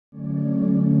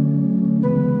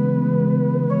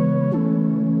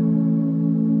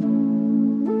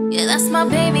Yeah, that's my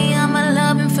baby, I'ma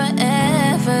love him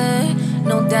forever.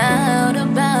 No doubt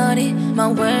about it, my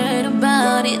word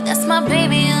about it. That's my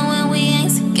baby, and when we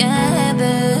ain't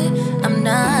together, I'm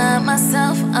not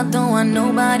myself, I don't want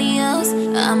nobody else.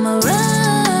 I'ma ride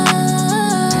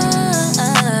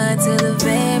to the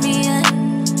very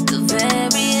end, the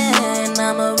very end.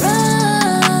 I'ma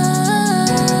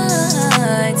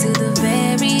ride to the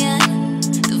very end,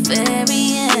 the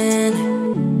very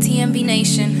end. TMV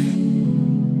Nation.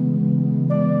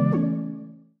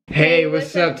 Hey,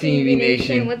 what's up, TMV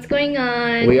Nation? What's going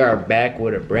on? We are back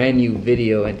with a brand new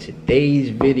video, and today's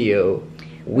video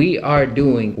we are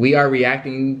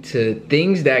reacting to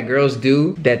things that girls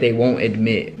do that they won't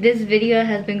admit. This video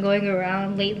has been going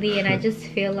around lately, and I just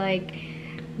feel like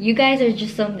you guys are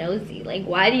just so nosy. Like,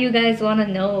 why do you guys want to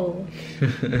know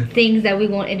things that we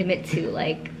won't admit to?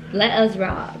 Like, let us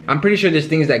rock. I'm pretty sure there's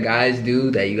things that guys do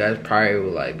that you guys probably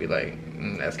will be like,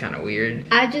 that's kind of weird.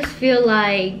 I just feel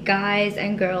like guys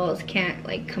and girls can't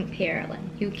like compare. Like,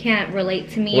 you can't relate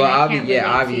to me. Well,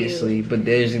 obviously, but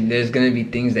there's gonna be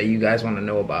things that you guys want to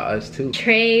know about us too.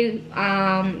 Trey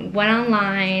went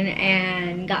online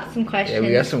and got some questions. Yeah,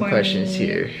 we got some questions me.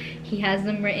 Here. He has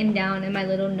them written down in my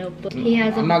little notebook.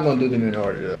 I'm not gonna do them in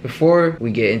order though. Before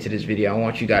we get into this video, I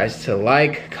want you guys to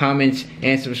like, comment,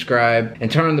 and subscribe,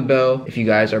 and turn on the bell if you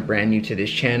guys are brand new to this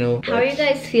channel. How are you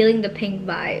guys feeling the pink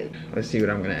vibe? Let's see what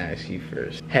I'm gonna ask you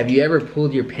first. Have you ever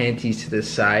pulled your panties to the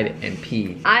side and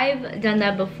peed? I've done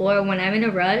that before when I'm in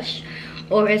a rush,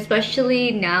 or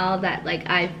especially now that like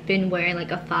I've been wearing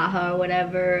like a faja or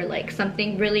whatever, like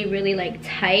something really like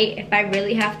tight. If I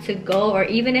really have to go, or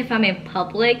even if I'm in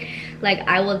public, like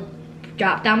I will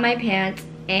drop down my pants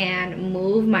and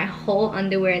move my whole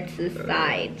underwear to the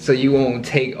side. So you won't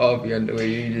take off your underwear,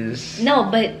 you just... No,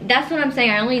 but that's what I'm saying.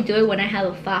 I only do it when I have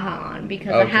a faja on,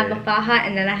 because I have a faja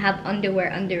and then I have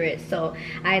underwear under it. So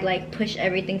I like push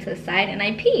everything to the side and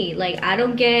I pee. Like, I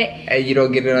don't get... And you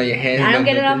don't get it on your hands? I don't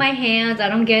get it on my hands. I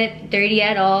don't get dirty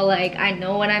at all. Like, I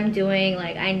know what I'm doing.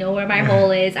 Like, I know where my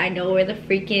hole is. I know where the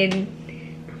freaking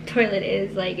toilet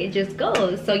is. Like, it just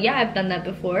goes. So yeah, I've done that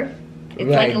before. It's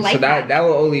like a life hack. So that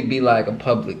will only be like a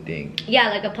public thing. Yeah,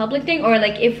 like a public thing, or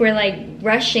like if we're like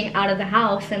rushing out of the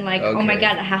house and like, oh my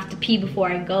god, I have to pee before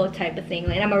I go type of thing.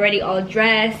 Like, I'm already all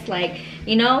dressed, like,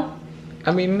 you know?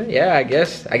 I mean, yeah, I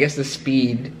guess the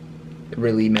speed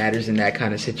really matters in that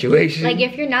kind of situation. Like,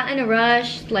 if you're not in a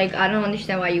rush, like, I don't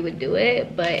understand why you would do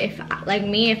it. But if, like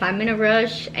me, if I'm in a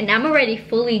rush and I'm already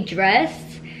fully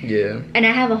dressed, yeah, and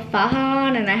I have a faja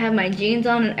on and I have my jeans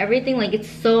on and everything, like, it's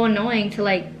so annoying to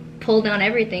like pull down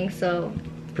everything. So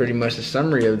pretty much the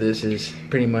summary of this is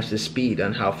pretty much the speed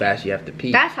on how fast you have to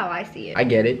pee. That's how I see it. I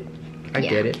get it. I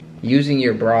get it. Using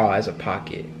your bra as a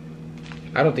pocket.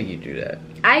 I don't think you do that.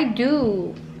 I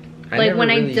do. Like, when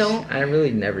I don't... I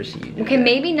really never see you do Okay, that.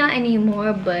 maybe not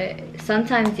anymore, but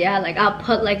sometimes, yeah. Like, I'll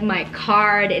put like my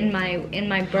card in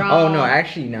my bra. Oh no,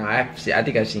 actually no. I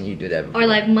think I've seen you do that before. Or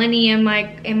like money in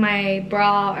my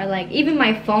bra, or like even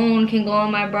my phone can go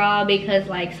in my bra, because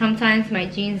like sometimes my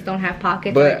jeans don't have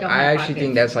pockets. But I actually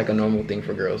think that's like a normal thing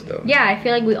for girls though. Yeah, I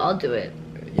feel like we all do it.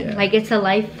 Yeah. Like, it's a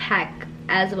life hack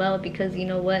as well, because you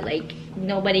know what? Like,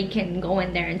 nobody can go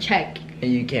in there and check.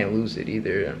 And you can't lose it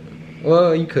either.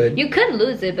 Well, you could. You could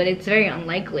lose it, but it's very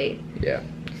unlikely. Yeah.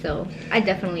 So I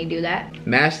definitely do that.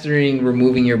 Mastering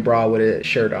removing your bra with a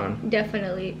shirt on.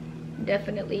 Definitely.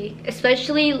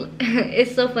 Especially,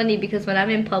 it's so funny because when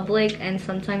I'm in public and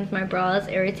sometimes my bra is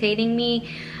irritating me,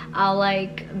 I'll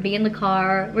like be in the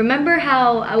car. Remember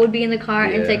how I would be in the car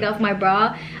and take off my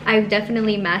bra? I've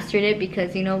definitely mastered it,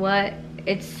 because you know what?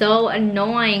 It's so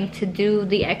annoying to do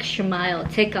the extra mile.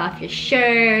 Take off your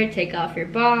shirt, take off your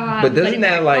bra. But doesn't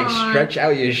that like stretch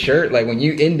out your shirt? Like when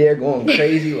you in there going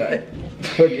crazy, like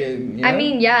fucking, you know? I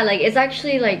mean, yeah, like it's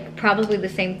actually like probably the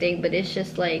same thing, but it's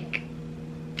just like,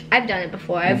 I've done it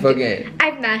before. I've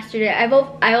mastered it.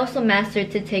 I also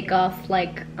mastered to take off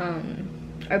like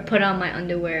or put on my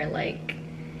underwear like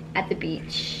at the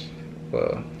beach.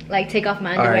 Well, like take off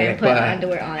my underwear and put my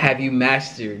underwear on. Have you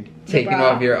mastered taking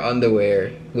off your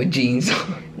underwear with jeans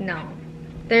on? No.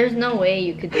 There's no way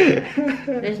you could do that.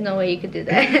 There's no way you could do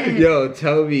that. Yo,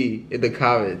 tell me in the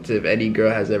comments if any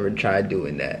girl has ever tried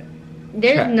doing that.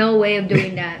 There's no way of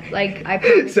doing that. Like, I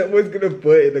promise. Someone's gonna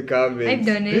put in the comments. I've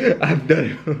done it. I've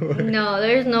done it. No,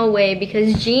 there's no way,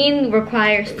 because jean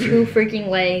requires 2 freaking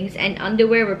legs and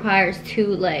underwear requires 2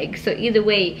 legs. So either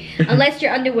way, unless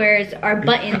your underwears are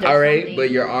buttons or Alright, something.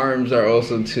 but your arms are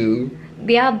also 2.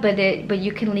 Yeah, but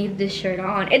you can leave this shirt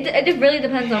on. It really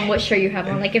depends on what shirt you have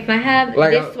on. Like, if I have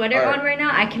like, this sweater on right now,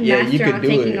 I can master on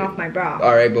taking off my bra.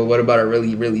 Alright, but what about a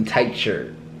really tight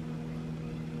shirt?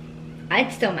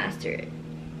 I'd still master it.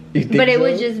 You think But it so?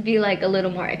 would just be like a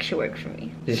little more extra work for me.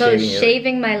 Just So shaving your-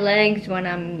 shaving my legs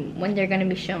when they're gonna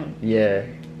be shown. Yeah.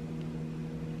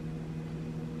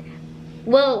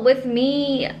 Well, with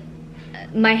me,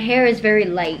 my hair is very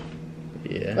light.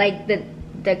 Yeah. Like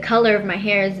the color of my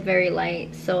hair is very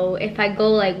light. So if I go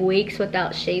like weeks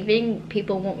without shaving,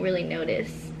 people won't really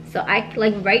notice. So I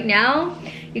like right now,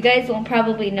 you guys won't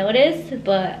probably notice,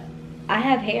 but I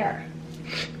have hair.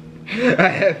 I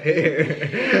have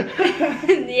hair.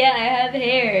 Yeah, I have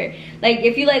hair. Like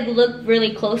if you like look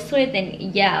really close to it, then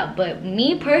yeah. But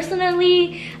me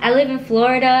personally, I live in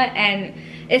Florida, and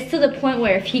it's to the point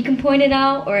where if he can point it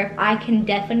out, or if I can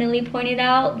definitely point it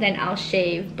out, then I'll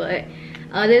shave. But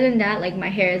other than that, like my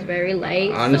hair is very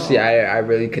light. Honestly, so. I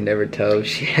really could never tell if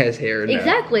she has hair or not.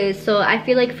 Exactly. So I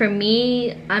feel like for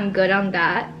me, I'm good on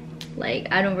that. Like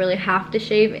I don't really have to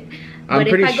shave it. I'm But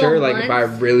pretty if I go sure, like, if I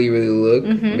once- really look,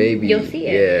 Mhm, maybe you'll see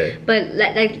it. Yeah. But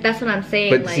like that's what I'm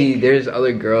saying. But like, see, there's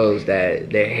other girls that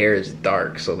their hair is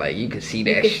dark, so like you can see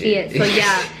that you can shit. see it. So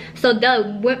yeah. So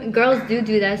girls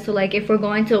do that. So like if we're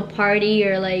going to a party,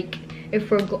 or like if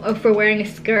we're wearing a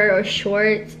skirt or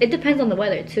shorts, it depends on the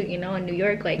weather too. You know, in New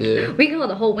York, like Yeah. we can go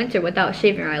the whole winter without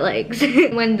shaving our legs.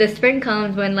 When the spring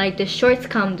comes, when like the shorts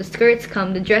come, the skirts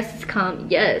come, the dresses come,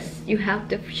 yes, you have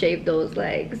to shave those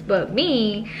legs. But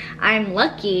me, I'm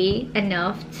lucky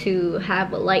enough to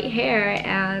have light hair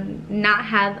and not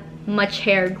have much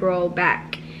hair grow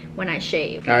back when I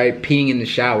shave. All right, peeing in the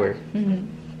shower. Mhm.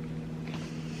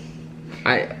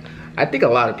 I think a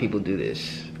lot of people do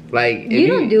this. Like if You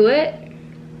don't do it.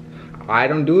 I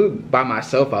don't do it by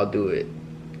myself. I'll do it.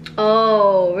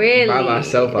 Oh, really? By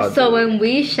myself, I'll so do when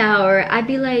we shower, I'd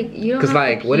be like, you don't Cause have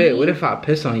like, to what pee? if I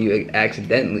piss on you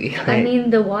accidentally? I mean,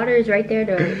 the water is right there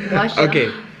to wash it okay,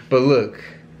 off. but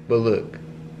look.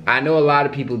 I know a lot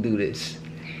of people do this.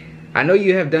 I know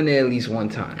you have done it at least one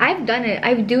time. I've done it.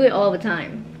 I do it all the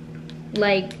time.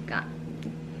 Like,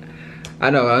 I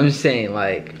know. I'm just saying,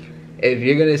 like, if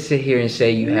you're gonna sit here and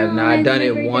say you have No, not I've done it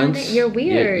never done once, it. You're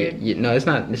weird. No, it's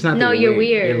not. It's not. no, that you're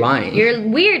weird. You're lying. You're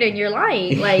weird and you're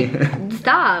lying. Like,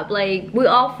 stop. Like, we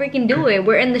all freaking do it.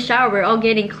 We're in the shower. We're all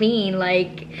getting clean.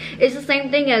 Like, it's the same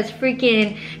thing as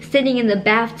freaking sitting in the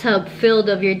bathtub filled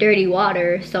of your dirty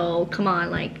water. So, come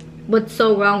on. Like, what's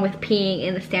so wrong with peeing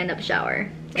in the stand-up shower?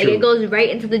 Like, True. it goes right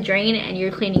into the drain and you're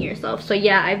cleaning yourself. So,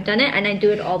 yeah, I've done it and I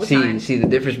do it all the time. See the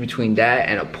difference between that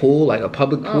and a pool, like a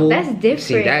public pool. Oh, that's different.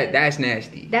 See that's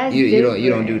nasty. That's you don't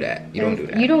different. do that. You don't do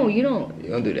that. You don't You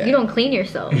don't do that. You don't clean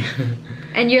yourself.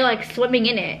 And you're like swimming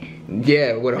in it.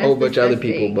 Yeah, with a That's whole bunch of other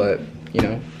people, disgusting. but you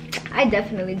know, I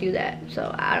definitely do that,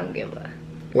 so I don't give a.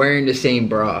 wearing the same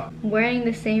bra. Wearing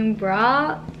the same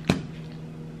bra.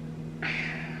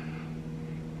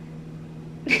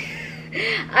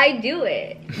 I do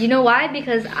it. You know why?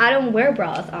 Because I don't wear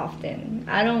bras often.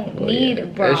 I don't Well, need yeah, a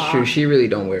bra. That's true. She really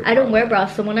don't wear. I don't bras. wear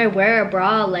bras, so when I wear a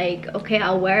bra, like, okay,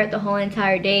 I'll wear it the whole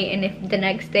entire day, and if the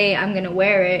next day I'm gonna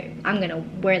wear it, I'm gonna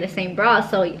wear the same bra.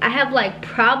 So I have like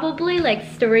probably like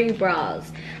 3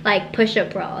 bras, like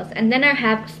push-up bras, and then I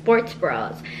have sports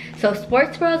bras. So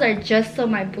sports bras are just so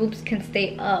my boobs can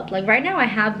stay up. Like right now I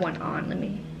have one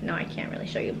on. No, I can't really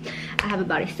show you. I have a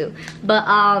bodysuit, but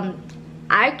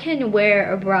I can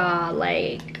wear a bra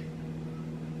like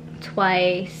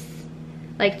twice,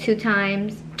 like 2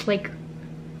 times, like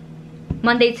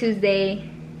Monday, Tuesday,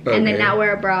 and then Okay. not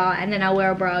wear a bra, and then I'll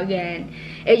wear a bra again.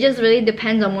 It just really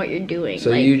depends on what you're doing. So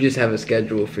like, you just have a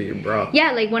schedule for your bra.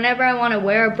 yeah, like whenever I want to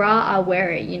wear a bra, I'll wear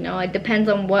it, you know. It depends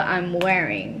on what I'm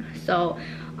wearing. So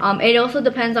it also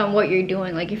depends on what you're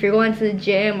doing. Like if you're going to the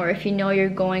gym, or if you know you're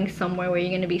going somewhere where you're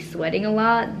going to be sweating a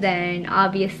lot, then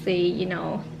obviously, you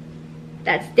know,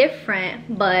 that's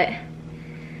different. But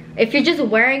if you're just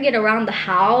wearing it around the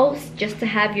house just to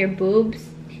have your boobs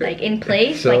like in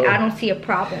place, So- like I don't see a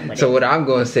problem with So it. what I'm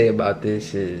gonna say about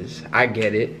this is, I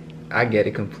get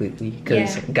it completely. Cause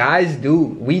Yeah. guys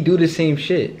we do the same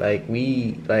shit. Like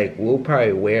we'll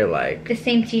probably wear like, The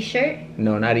same t-shirt.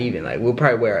 no, not even, like we'll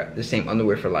probably wear the same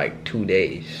underwear for like 2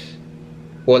 days.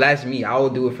 Well, that's me. I will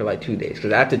do it for like 2 days.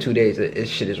 Cause after 2 days, it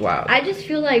shit is wild. I just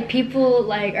feel like people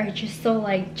like are just so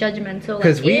like judgmental. Like,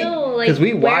 'Cause we- ew, like 'cause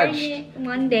we wearing watched-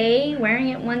 it wearing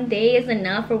it one day is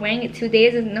enough, or wearing it 2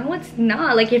 days is no, it's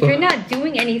not. Like if you're not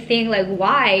doing anything, like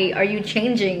why are you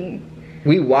changing?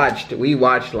 We watched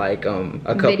like a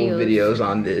couple Videos. videos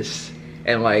on this,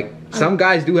 and like some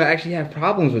guys do actually have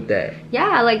problems with that.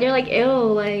 Yeah, like they're like, ew,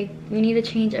 like we need to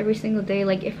change every single day.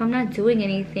 Like if I'm not doing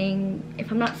anything, if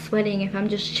I'm not sweating, if I'm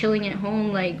just chilling at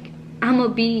home, like I'm gonna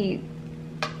be.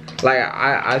 Like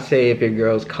I say, if your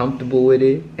girl's comfortable with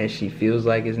it and she feels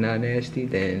like it's not nasty,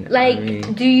 then Like, I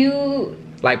mean, do you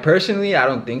Like personally, I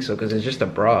don't think so because it's just a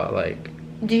bra. Like,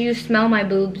 Do you smell my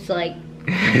boobs like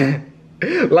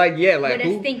like yeah, like with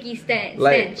a stinky stench?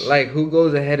 like who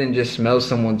goes ahead and just smells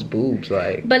someone's boobs?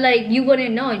 Like, But like you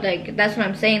wouldn't know. Like that's what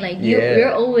I'm saying. Like Yeah.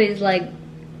 you're always like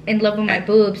in love with my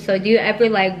boobs. So do you ever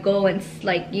like go and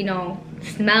like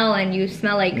smell and you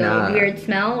smell like Nah. a weird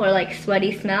smell or like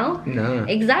sweaty smell? no.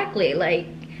 Exactly. Like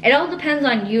it all depends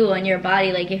on you and your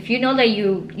body. Like if you know that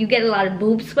you get a lot of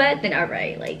boob sweat, then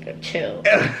alright, like chill.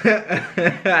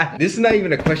 This is not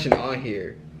even a question on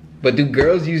here, but do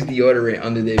girls use deodorant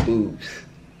under their boobs?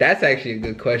 That's actually a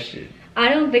good question. I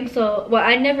don't think so. Well,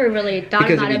 I never really thought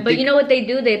Because about if you it. But think- you know what they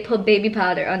do? They put baby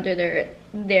powder under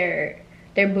their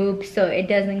boobs so it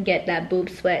doesn't get that boob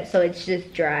sweat. So it's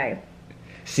just dry.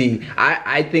 See,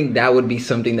 I think that would be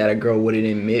something that a girl wouldn't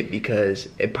admit because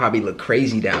it probably look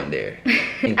crazy down there.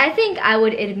 I think I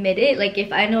would admit it, like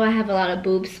if I know I have a lot of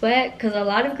boob sweat, because a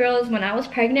lot of girls, when I was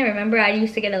pregnant, remember I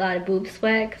used to get a lot of boob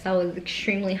sweat because I was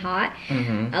extremely hot.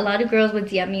 Mhm. A lot of girls would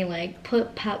DM me like, put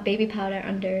baby powder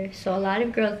under. So a lot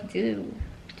of girls do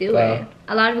Wow. it.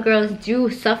 A lot of girls do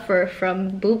suffer from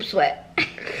boob sweat.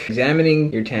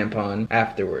 Examining your tampon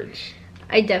afterwards.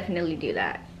 I definitely do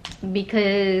that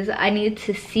because I need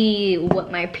to see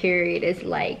what my period is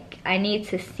like. I need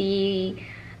to see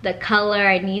the color.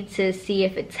 I need to see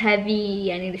if it's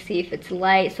heavy. I need to see if it's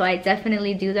light. So I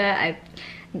definitely do that.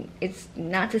 It's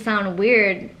not to sound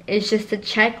weird. It's just to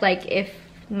check like if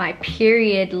my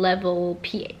period level,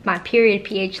 my period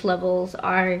pH levels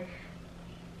are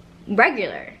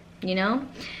regular, you know?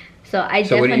 So I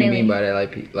So definitely. what do you mean by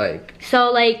that? Like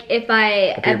So like if I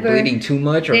if you're ever bleeding too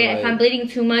much or if like, I'm bleeding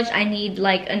too much, I need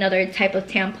like another type of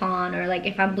tampon, or like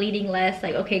if I'm bleeding less,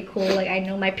 like okay, cool, like I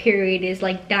know my period is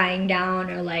like dying down,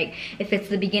 or like if it's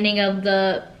the beginning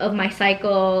of my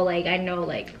cycle, like I know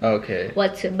like okay.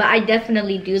 what to. But I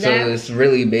definitely do So that. it's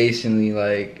really basically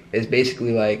like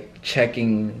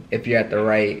checking if you're at the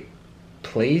right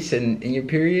place in your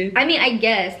period. I mean, I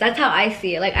guess that's how I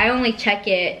see it. Like I only check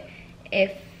it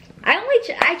if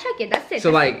I check it. That's it.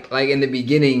 So That's like in the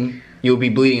beginning you'll be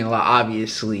bleeding a lot,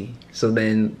 obviously. So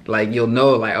then like you'll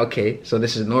know like okay, so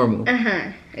this is normal.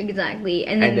 exactly.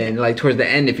 And And then like towards the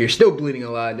end, if you're still bleeding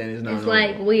a lot, then it's not it's normal.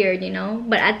 like weird, you know.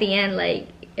 But at the end, like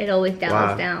it always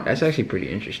dials down. That's actually pretty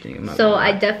interesting. I'm not So gonna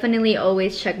I lie. definitely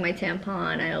always check my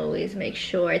tampon. I always make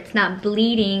sure it's not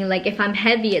bleeding. Like if I'm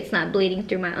heavy, it's not bleeding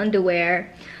through my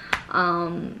underwear.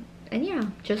 And yeah,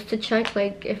 just to check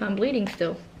like if I'm bleeding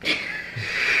still.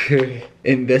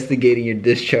 Investigating your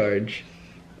discharge.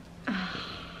 Oh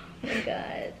my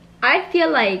god. I feel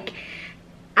like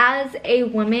as a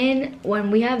woman,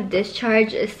 when we have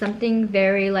discharge, is something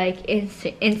very like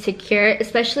insecure,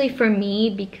 especially for me,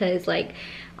 because like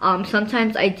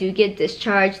sometimes I do get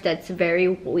discharge that's very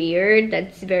weird,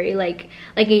 that's very like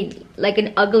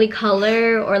an ugly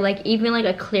color, or like even like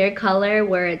a clear color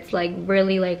where it's like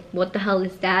really like what the hell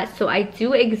is that. So I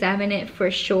do examine it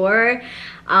for sure.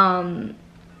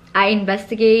 I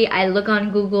investigate, I look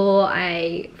on Google,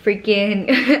 I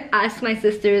freaking ask my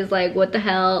sisters like what the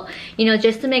hell, you know,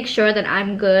 just to make sure that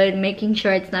I'm good, making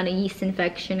sure it's not a yeast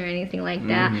infection or anything like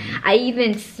that. I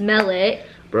even smell it.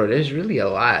 Bro, there's really a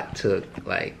lot to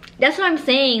like. That's what I'm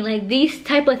saying, like these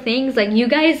type of things, like you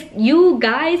guys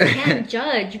can't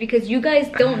judge because you guys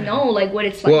don't know like what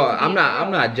it's like. Well, to be I'm a girl.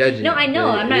 not judging. No, I know,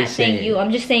 I'm not saying you,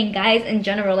 I'm just saying guys in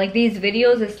general, like these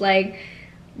videos, it's like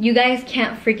you guys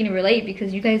can't freaking relate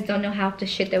because you guys don't know half the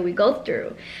shit that we go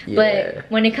through. Yeah.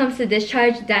 But when it comes to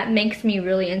discharge, that makes me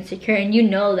really insecure, and you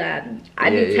know that.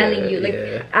 I've been telling you,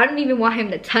 like I don't even want him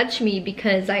to touch me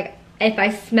because like if I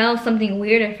smell something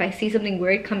weird, or if I see something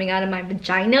weird coming out of my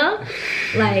vagina,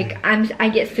 like I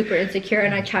get super insecure,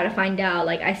 and I try to find out.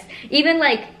 Like even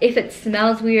like if it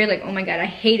smells weird, like oh my god, I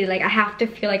hate it. Like I have to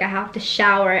feel like I have to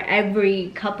shower every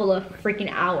couple of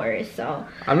freaking hours. So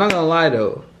I'm not gonna lie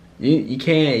though. You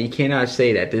cannot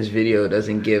say that this video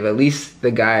doesn't give at least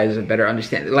the guys a better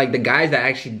understanding. Like the guys that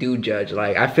actually do judge,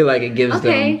 like I feel like it gives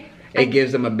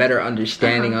them a better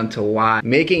understanding onto why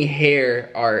making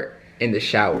hair art in the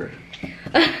shower.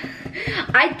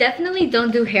 I definitely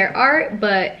don't do hair art,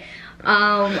 but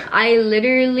I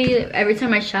literally every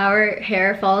time I shower,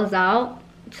 hair falls out,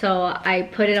 so I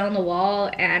put it on the wall,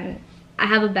 and I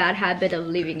have a bad habit of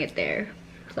leaving it there.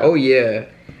 So. Oh yeah.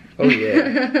 Oh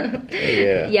yeah.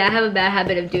 Yeah. Yeah, I have a bad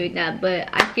habit of doing that, but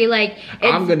I feel like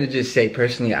I'm gonna just say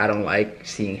personally, I don't like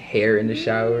seeing hair in the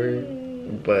shower,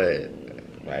 but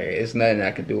like it's nothing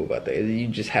I can do about that. You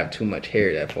just have too much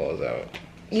hair that falls out.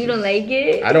 You don't like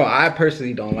it? I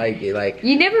personally don't like it. Like,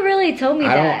 you never really told me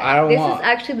that. I don't this want, is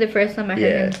actually the first time I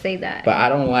heard him say that. But I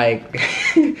don't like.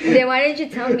 Then why didn't you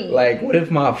tell me? Like, what if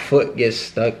my foot gets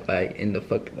stuck like in the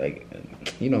fuck, like,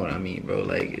 you know what I mean, bro?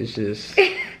 Like, it's just.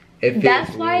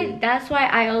 That's why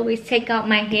I always take out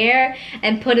my hair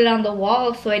and put it on the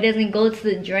wall so it doesn't go to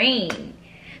the drain.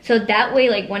 So that way,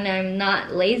 like, when I'm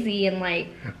not lazy and like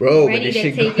ready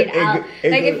to take it out,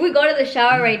 like if we go to the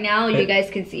shower right now, you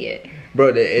guys can see it.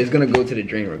 Bro, it's gonna go to the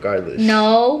drain regardless.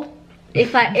 No,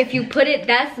 if you put it,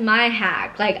 that's my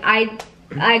hack. Like I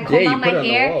comb out my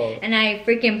hair and I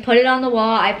freaking put it on the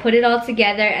wall. I put it all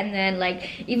together, and then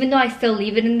like even though I still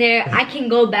leave it in there, I can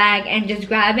go back and just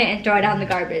grab it and throw it out in the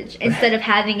garbage instead of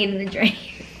having it in the drain.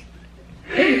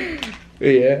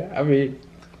 Yeah, I mean,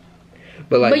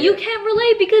 but you can't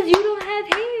relate because you don't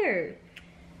have hair.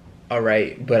 All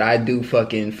right, but I do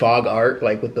fucking fog art,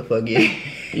 like what the fuck is,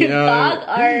 you know? Fog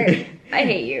art. I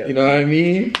hate you. You know what I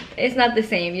mean? It's not the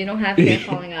same. You don't have hair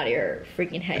falling out of your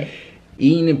freaking head.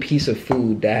 Eating a piece of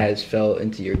food that has fell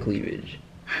into your cleavage.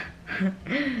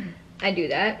 I do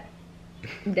that.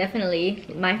 Definitely.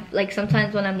 Like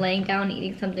sometimes when I'm laying down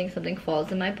eating something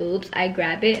falls in my boobs, I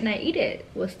grab it and I eat it.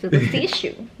 What's the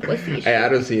issue? What's the issue? Hey, I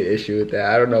don't see an issue with that.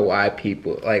 I don't know why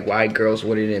why girls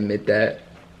wouldn't admit that.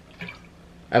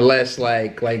 Unless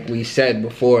like we said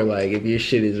before, like if your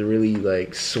shit is really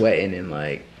like sweating and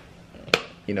like,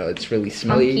 you know, it's really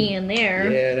smelly. Funky in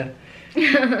there.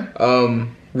 Yeah.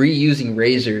 Reusing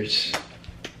razors.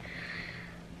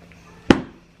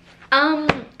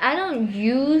 I don't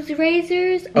use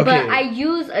razors, but I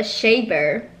use a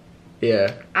shaver.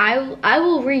 Yeah. I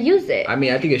will reuse it. I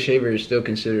mean, I think a shaver is still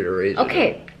considered a razor.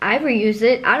 Okay, I reuse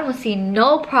it. I don't see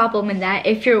no problem in that.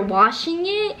 If you're washing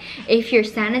it, if you're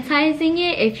sanitizing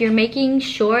it, if you're making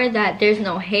sure that there's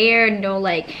no hair, no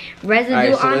like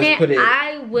residue on it,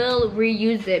 I will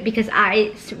reuse it because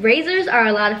razors are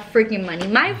a lot of freaking money.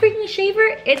 My freaking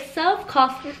shaver itself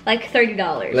costs like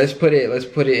 $30. Let's put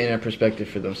it in a perspective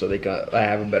for them so they can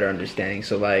have a better understanding.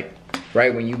 So like,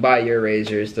 right, when you buy your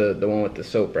razor, it's the one with the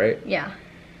soap, right? Yeah.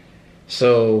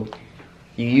 So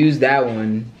you use that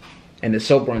one and the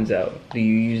soap runs out. Do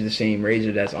you use the same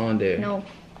razor that's on there? No.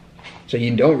 So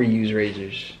you don't reuse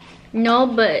razors? No,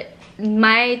 but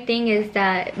my thing is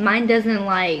that mine doesn't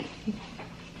like,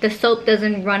 the soap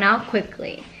doesn't run out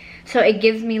quickly. So it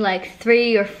gives me like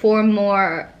 3 or 4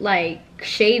 more like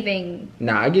shaving.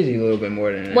 Nah, it gives you a little bit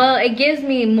more than that. Well, it gives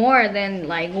me more than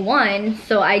like 1,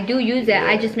 so I do use it. Yeah.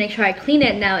 I just make sure I clean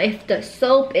it. Now if the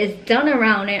soap is done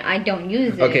around it, I don't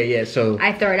use it. Okay, yeah, so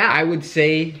I throw it out. I would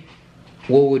say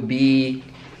what would be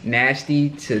nasty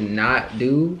to not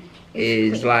do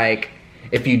is like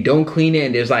if you don't clean it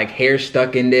and there's like hair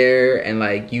stuck in there and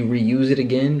like you reuse it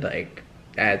again, like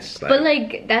that's like, but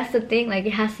like that's the thing, like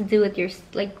it has to do with your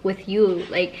with you,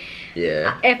 like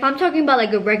yeah, if I'm talking about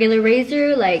like a regular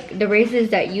razor, like the razors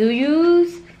that you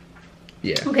use,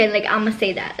 yeah, okay, like I'm gonna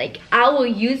say that like I will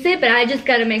use it, but I just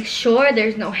gotta make sure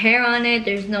there's no hair on it,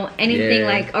 there's no anything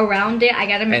like around it. I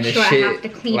gotta make sure I have to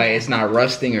clean like it, it's not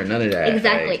rusting or none of that.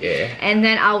 Exactly. Like, yeah. And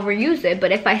then I'll reuse it,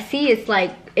 but if I see it's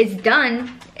like it's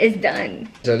done, it's done.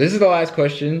 So this is the last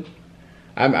question.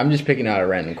 I'm just picking out a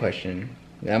random question.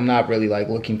 I'm not really like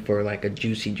looking for like a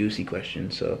juicy question.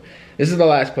 So this is the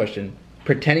last question.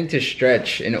 Pretending to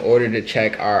stretch in order to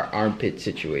check our armpit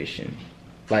situation.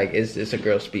 Like it's a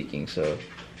girl speaking, so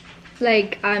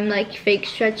like I'm like fake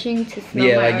stretching to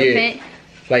smell my armpit.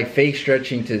 Like fake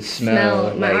stretching to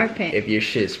smell my like armpit. If your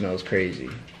shit smells crazy.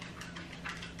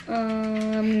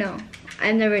 No.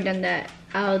 I've never done that.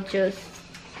 I'll just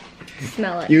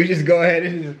smell it. You just go ahead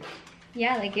and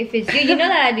yeah, like if it's you know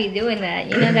that I'd be doing that.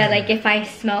 You know that like if I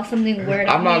smell something weird.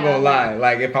 I'm not gonna lie.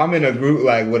 Like if I'm in a group,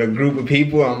 like with a group of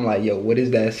people, I'm like, yo, what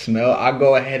is that smell? I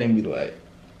go ahead and be like.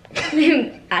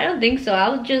 I don't think so.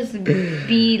 I'll just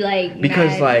be like.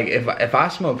 Because mad. like if I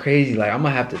smell crazy, like I'm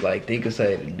gonna have to like think of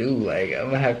something to do. Like I'm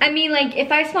gonna have. I mean, like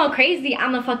if I smell crazy,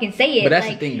 I'm gonna fucking say it. But that's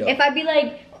like, the thing, though. If I be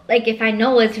like if I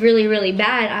know it's really really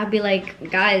bad, I'll be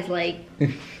like, guys, like.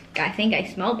 I think I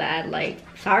smell bad, like,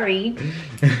 sorry.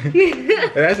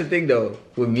 That's the thing though,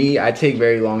 with me, I take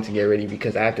very long to get ready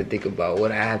because I have to think about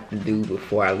what I have to do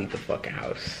before I leave the fucking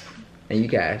house. And you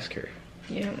can ask her.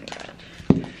 Yeah, oh my god.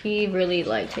 He really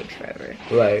like takes forever.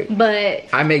 Like, but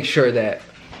I make sure that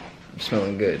I'm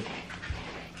smelling good.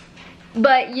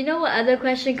 But you know what other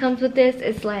question comes with this?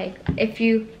 It's like if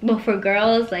you, well for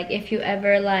girls, like if you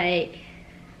ever like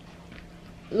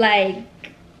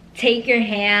take your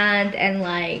hand and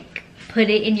like put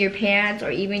it in your pants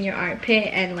or even your armpit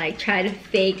and like try to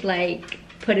fake like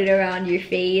put it around your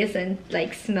face and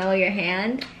like smell your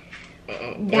hand.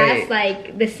 That's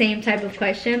like the same type of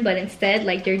question, but instead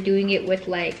like they're doing it with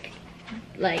like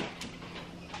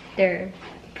their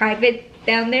private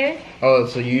down there. Oh,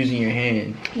 so you're using your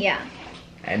hand. Yeah.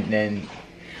 And then,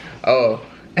 oh.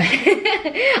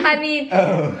 I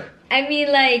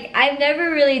mean, like, I've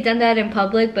never really done that in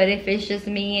public, but if it's just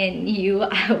me and you,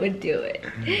 I would do it.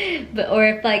 But or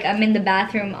if like I'm in the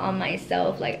bathroom on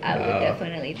myself, like I would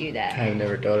definitely do that. I've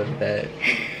never thought of that.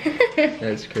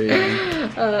 That's crazy.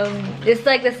 It's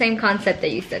like the same concept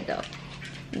that you said though.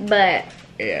 But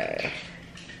yeah.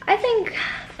 I think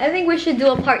we should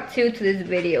do a part 2 to this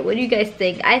video. What do you guys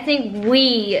think? I think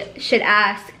we should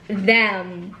ask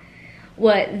them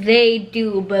what they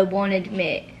do but won't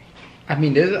admit. I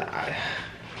mean, I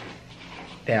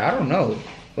don't know.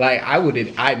 Like,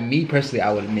 me personally,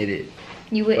 I would admit it.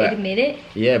 You would admit it?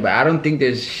 Yeah, but I don't think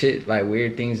there's shit, like,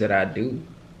 weird things that I do.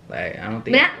 Like, I don't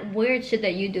think. Not weird shit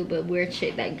that you do, but weird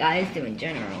shit that guys do in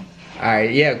general.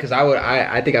 Alright, yeah, because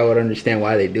I think I would understand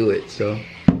why they do it, so.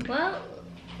 Well,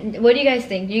 what do you guys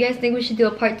think? Do you guys think we should do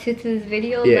a part 2 to this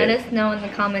video? Yeah. Let us know in the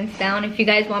comments down if you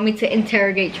guys want me to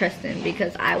interrogate Tristan,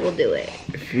 because I will do it.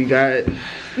 If you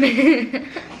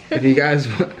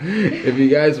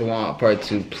guys want part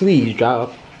 2, please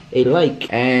drop a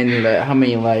like. And how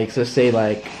many likes? Let's say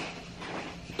like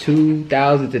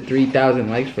 2,000 to 3,000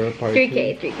 likes for a part 2.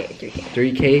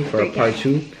 3K for a part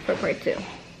 2. For part 2.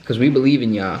 Because we believe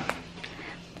in y'all.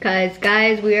 Because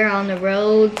guys, we are on the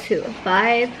road to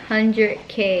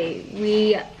 500K.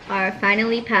 We are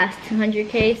finally past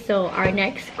 200K. So our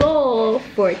next goal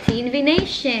for TNV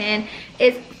Nation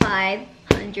is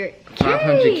 500K.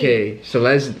 500K. So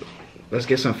let's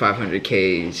get some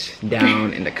 500Ks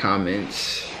down in the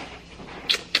comments.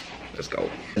 Let's go.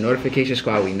 The Notification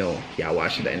Squad, we know y'all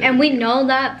watching that. And we know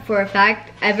that for a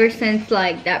fact ever since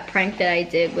like that prank that I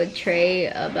did with Trey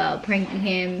about pranking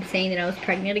him, saying that I was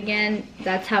pregnant again.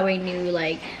 That's how I knew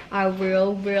like our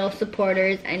real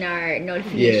supporters and our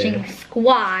Notification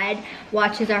Squad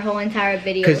watches our whole entire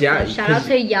video. So shout out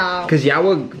to y'all. Because y'all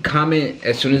will comment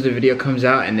as soon as the video comes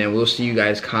out, and then we'll see you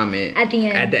guys comment at the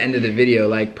end of the video,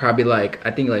 like probably like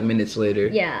I think like minutes later.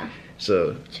 Yeah.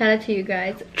 So shout out to you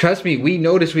guys. Trust me, we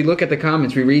notice, we look at the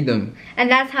comments, we read them.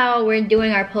 And that's how we're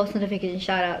doing our post notification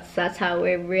shout outs. That's how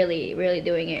we're really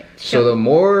doing it. So the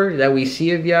more that we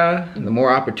see of y'all, the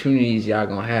more opportunities y'all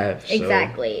gonna have. So.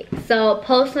 Exactly. So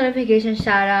post notification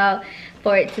shout out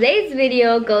for today's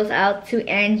video goes out to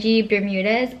Angie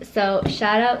Bermudez. So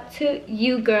shout out to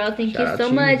you, girl. Thank you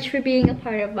so much for being a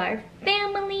part of our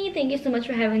family. Thank you so much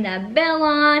for having that bell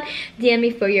on. DM me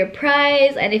for your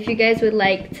prize. And if you guys would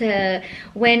like to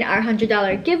win our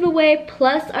 $100 giveaway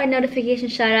plus our notification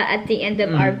shout out at the end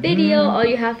of our video, all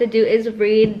you have to do is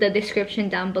read the description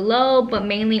down below. But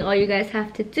mainly all you guys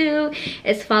have to do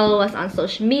is follow us on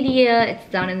social media. It's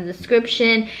down in the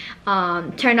description.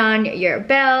 Turn on your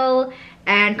bell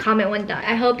and comment when done.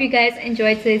 I hope you guys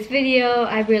enjoyed today's video.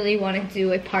 I really want to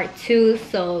do a part 2,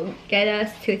 so get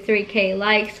us to 3K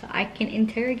likes so I can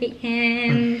interrogate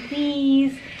him,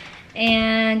 please.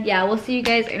 And yeah, we'll see you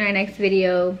guys in our next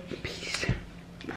video.